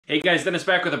Hey guys, Dennis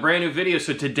back with a brand new video.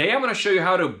 So today I'm going to show you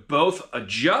how to both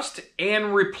adjust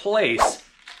and replace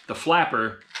the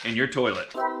flapper in your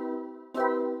toilet.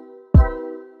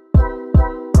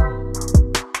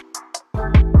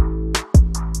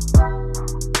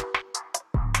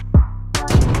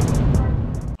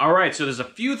 Alright, so there's a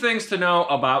few things to know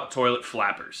about toilet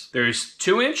flappers. There's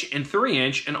 2-inch and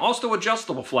 3-inch and also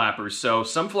adjustable flappers. So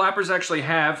some flappers actually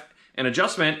have an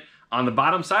adjustment on the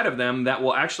bottom side of them that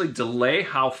will actually delay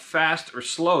how fast or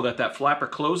slow that flapper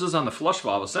closes on the flush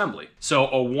valve assembly. So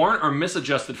a worn or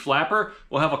misadjusted flapper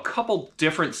will have a couple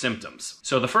different symptoms.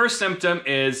 So the first symptom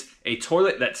is a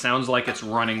toilet that sounds like it's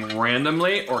running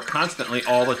randomly or constantly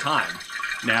all the time.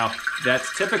 Now,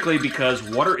 that's typically because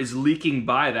water is leaking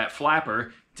by that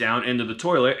flapper down into the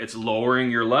toilet. It's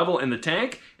lowering your level in the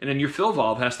tank, and then your fill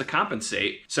valve has to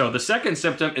compensate. So the second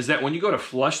symptom is that when you go to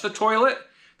flush the toilet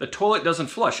doesn't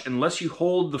flush unless you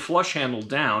hold the flush handle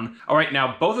down. All right,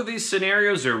 now both of these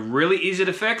scenarios are really easy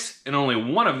to fix, and only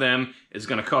one of them is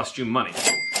gonna cost you money.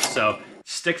 So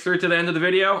stick through to the end of the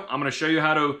video. I'm gonna show you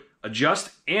how to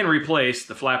adjust and replace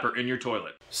the flapper in your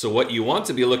toilet. So what you want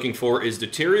to be looking for is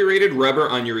deteriorated rubber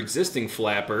on your existing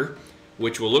flapper,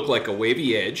 which will look like a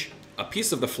wavy edge, a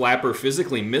piece of the flapper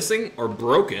physically missing or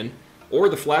broken, or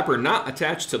the flapper not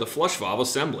attached to the flush valve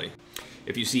assembly.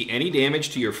 If you see any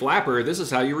damage to your flapper, this is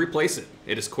how you replace it.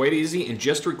 It is quite easy and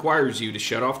just requires you to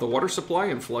shut off the water supply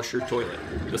and flush your toilet.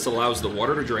 This allows the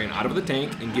water to drain out of the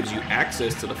tank and gives you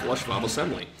access to the flush valve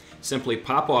assembly. Simply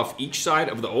pop off each side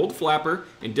of the old flapper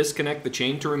and disconnect the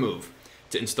chain to remove.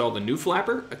 To install the new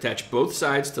flapper, attach both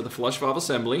sides to the flush valve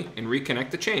assembly and reconnect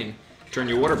the chain. Turn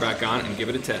your water back on and give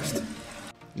it a test.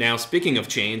 Now, speaking of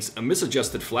chains, a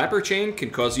misadjusted flapper chain can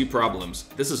cause you problems.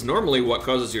 This is normally what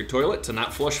causes your toilet to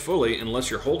not flush fully unless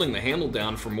you're holding the handle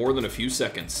down for more than a few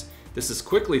seconds. This is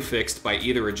quickly fixed by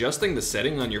either adjusting the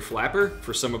setting on your flapper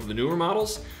for some of the newer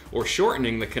models, or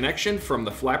shortening the connection from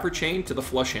the flapper chain to the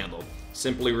flush handle.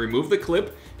 Simply remove the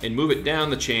clip and move it down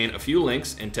the chain a few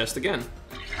links and test again.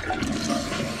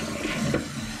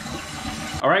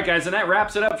 Alright guys, and that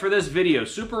wraps it up for this video.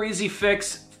 Super easy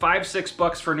fix.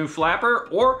 $5-6 for a new flapper,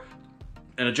 or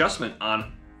an adjustment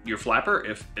on your flapper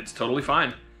if it's totally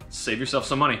fine. Save yourself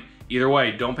some money. Either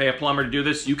way, don't pay a plumber to do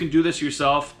this. You can do this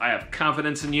yourself. I have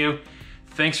confidence in you.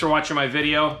 Thanks for watching my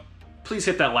video. Please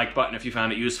hit that like button if you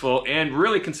found it useful, and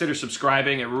really consider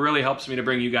subscribing. It really helps me to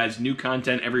bring you guys new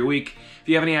content every week. If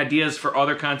you have any ideas for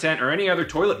other content or any other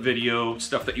toilet video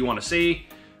stuff that you want to see,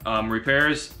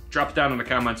 repairs, drop it down in the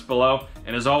comments below.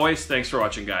 And as always, thanks for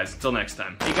watching, guys. Until next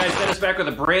time. Hey guys, Dennis back with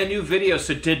a brand new video.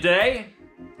 So today,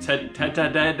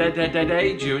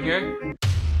 Junior,